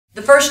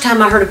The first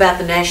time I heard about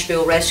the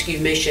Nashville Rescue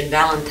Mission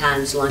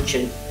Valentine's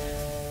Luncheon,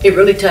 it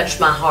really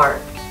touched my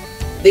heart.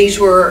 These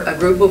were a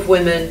group of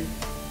women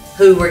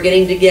who were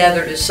getting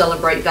together to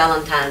celebrate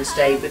Valentine's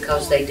Day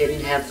because they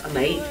didn't have a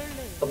mate,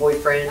 a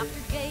boyfriend,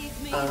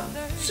 a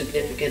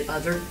significant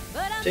other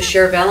to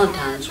share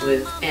Valentine's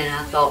with. And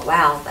I thought,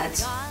 wow,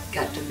 that's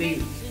got to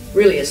be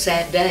really a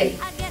sad day.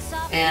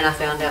 And I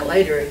found out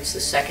later it's the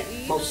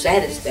second most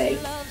saddest day,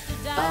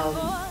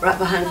 right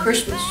behind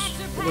Christmas,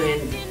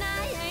 when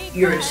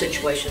you're in a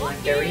situation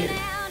like they're in.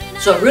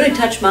 So it really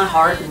touched my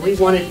heart, and we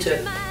wanted to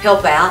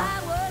help out.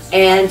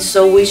 And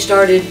so we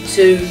started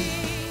to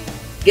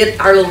get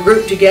our little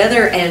group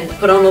together and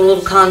put on a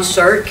little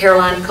concert.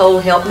 Caroline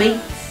Kole helped me,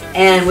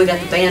 and we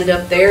got the band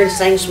up there and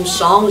sang some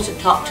songs and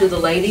talked to the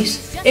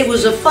ladies. It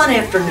was a fun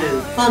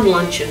afternoon, fun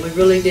luncheon. We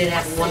really did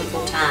have a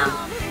wonderful time.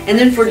 And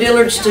then for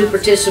Dillards to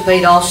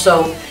participate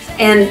also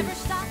and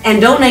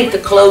donate the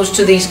clothes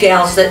to these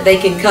gals, that they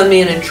can come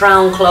in and try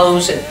on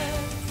clothes and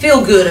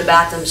feel good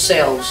about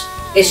themselves.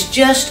 It's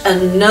just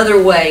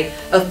another way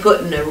of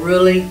putting a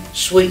really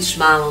sweet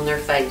smile on their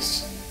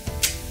face.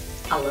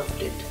 I loved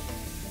it.